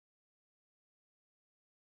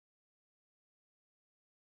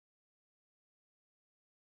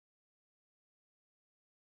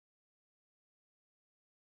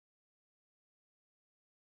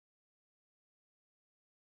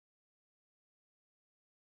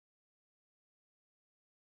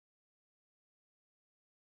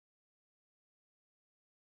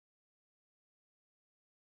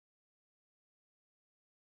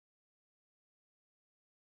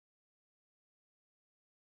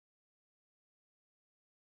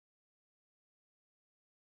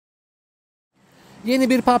Yeni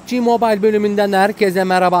bir PUBG Mobile bölümünden herkese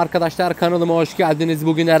merhaba arkadaşlar, kanalıma hoş geldiniz.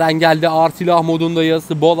 Bugün Eren geldi, ağır silah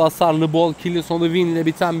modundayız. Bol hasarlı, bol killi, sonu win ile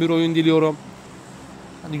biten bir oyun diliyorum.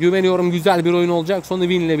 Hadi güveniyorum, güzel bir oyun olacak, sonu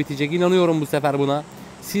win ile bitecek. İnanıyorum bu sefer buna.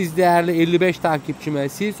 Siz değerli 55 takipçime,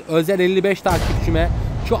 siz özel 55 takipçime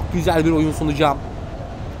çok güzel bir oyun sunacağım.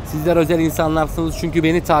 Sizler özel insanlarsınız çünkü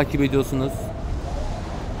beni takip ediyorsunuz.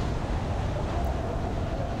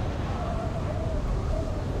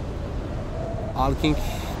 Alking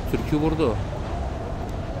Türk'ü vurdu.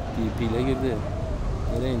 DP ile girdi.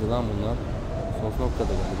 Nereye indi lan bunlar? Sosnoka'da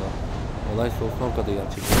galiba. Olay Sosnoka'da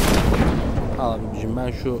gerçekten. Abicim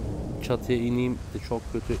ben şu çatıya ineyim de çok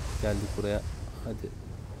kötü geldik buraya. Hadi.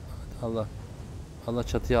 Allah. Allah,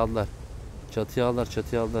 çatıya aldılar. Çatıya aldılar,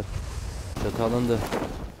 çatıya aldılar. Çatı alındı.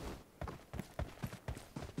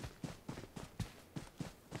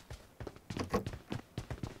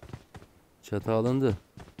 Çatı alındı.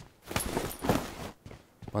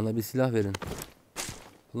 Bana bir silah verin.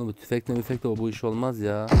 Oğlum bu tüfekle bu iş olmaz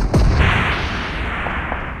ya.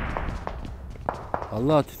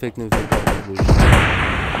 Allah, tüfekle olmaz bu iş.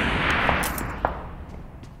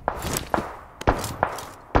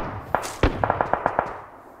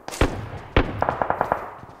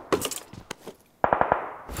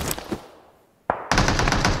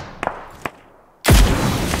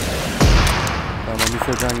 Tamam,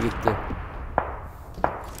 Müsecan gitti.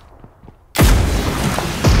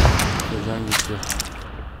 Müsecan gitti.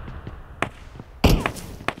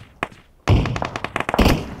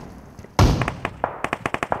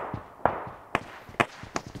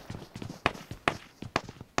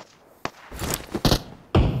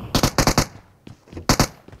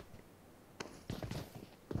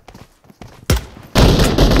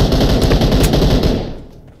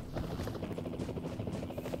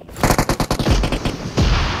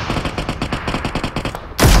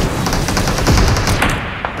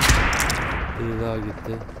 Biri daha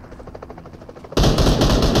gitti.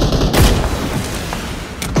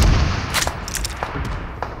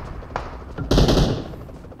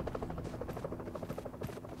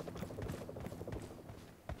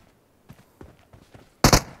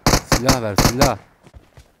 Silah ver, silah.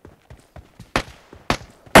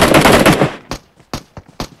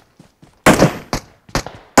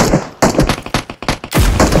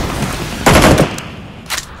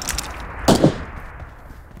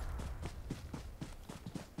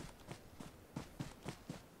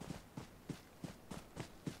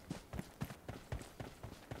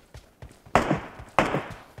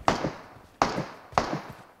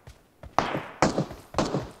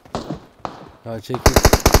 Ya çekil.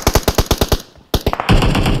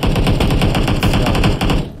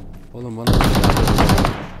 Oğlum bana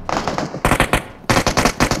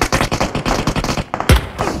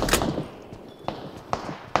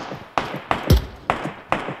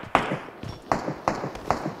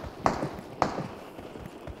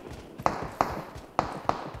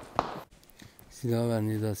silah ver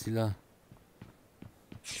Nida, silah.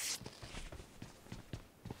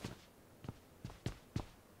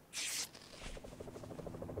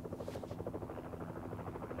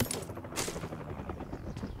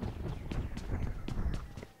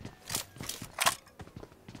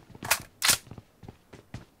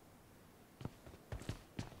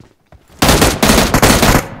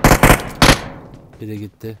 Biri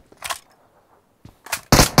gitti.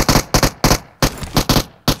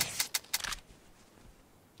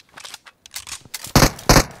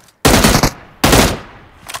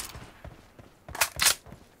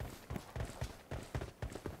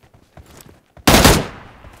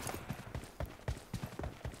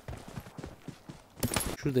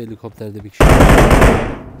 Şurada helikopterde bir kişi.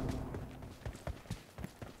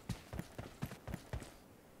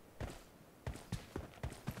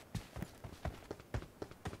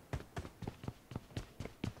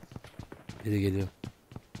 Biri geliyor.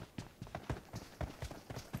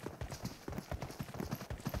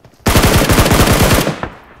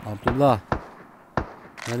 Abdullah.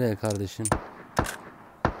 Nereye kardeşim?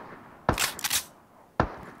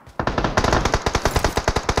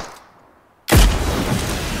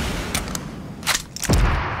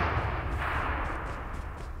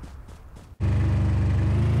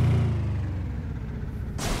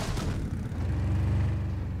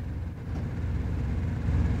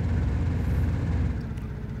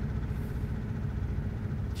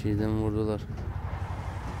 Şeyden vurdular.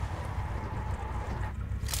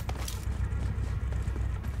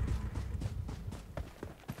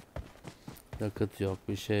 Yakıt yok,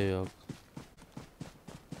 bir şey yok.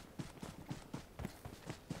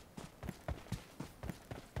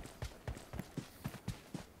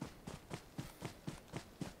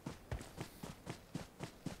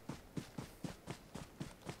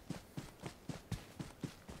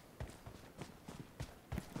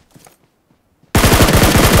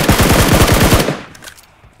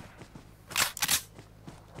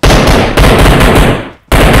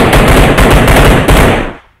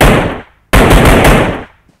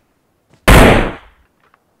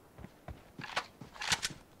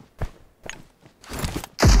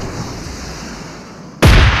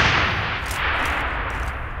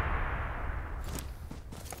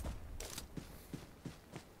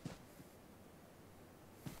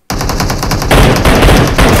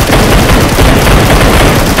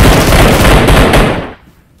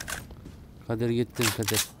 Kadir gittin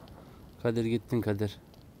Kadir. Kadir gittin Kadir.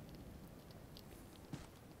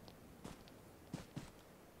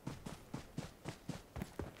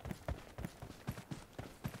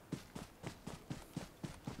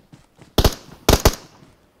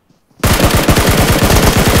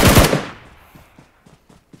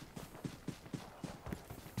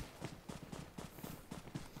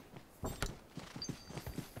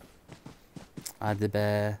 Hadi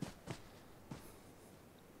be.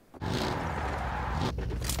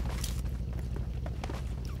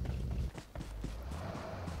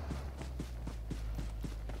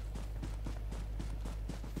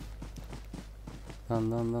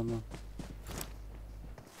 Lan.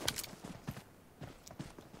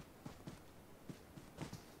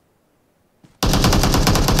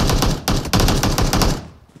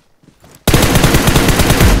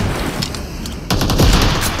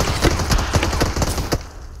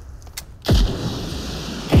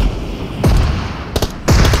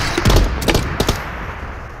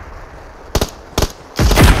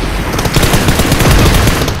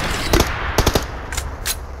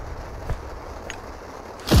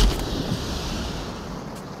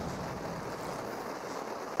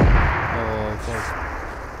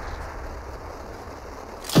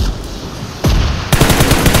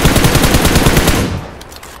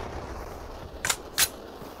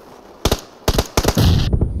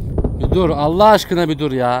 Bir dur Allah aşkına bir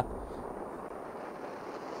dur ya.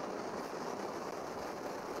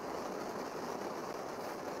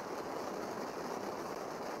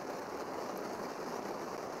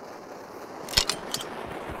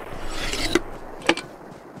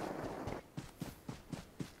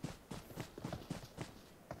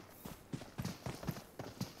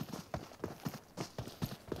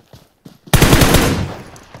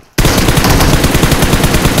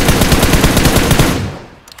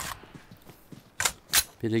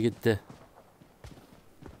 Biri gitti.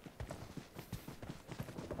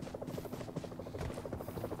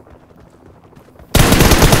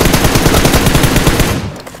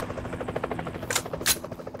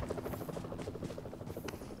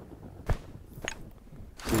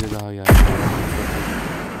 Biri daha geldi.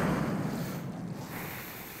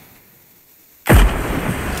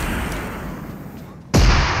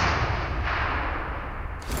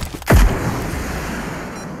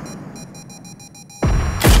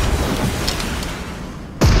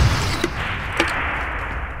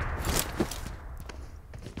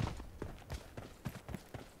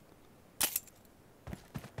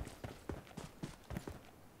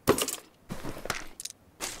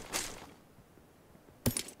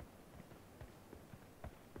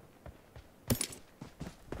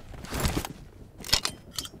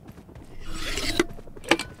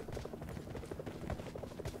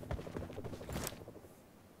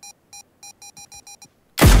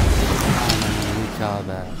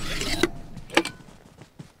 Be.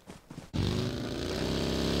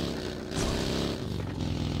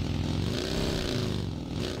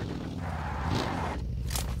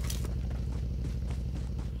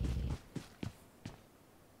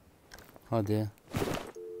 Hadi.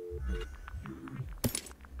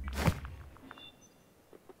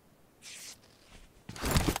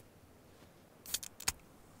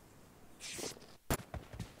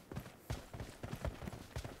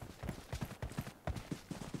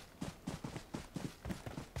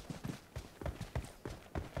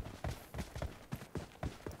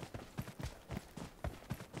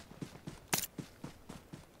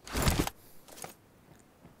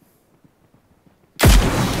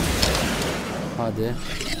 Hadi.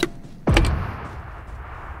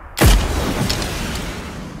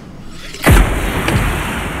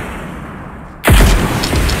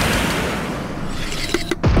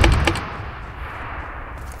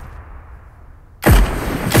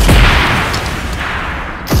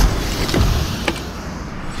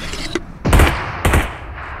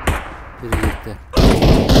 Biri gitti.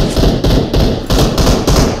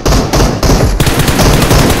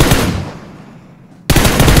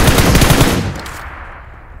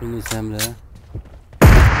 Yunus Emre.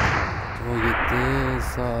 O gitti.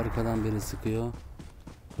 Sağ arkadan biri sıkıyor.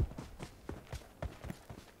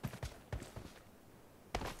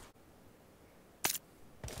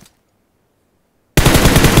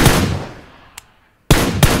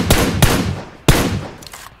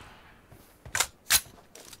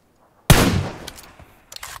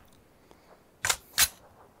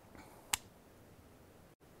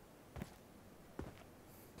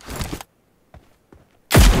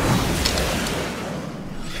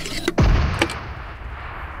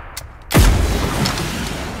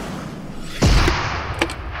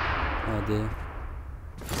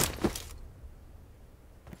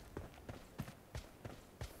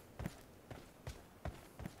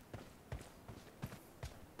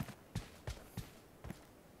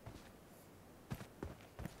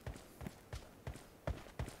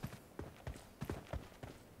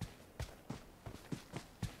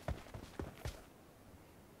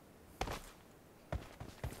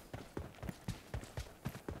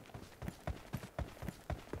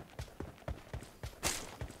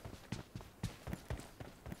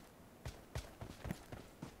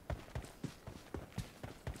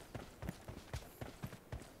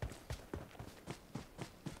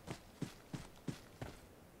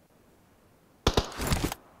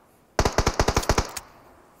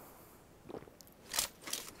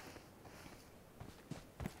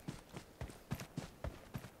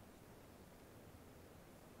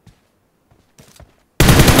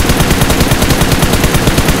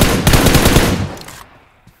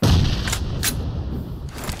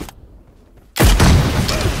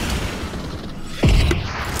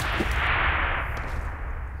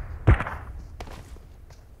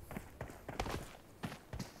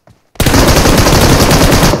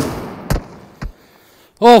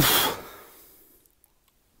 Of.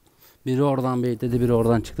 Biri oradan bekledi, biri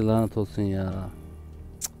oradan çıktı, lanet olsun ya.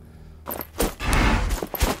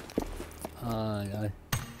 Ay ay.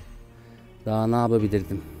 Daha ne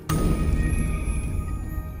yapabilirdim?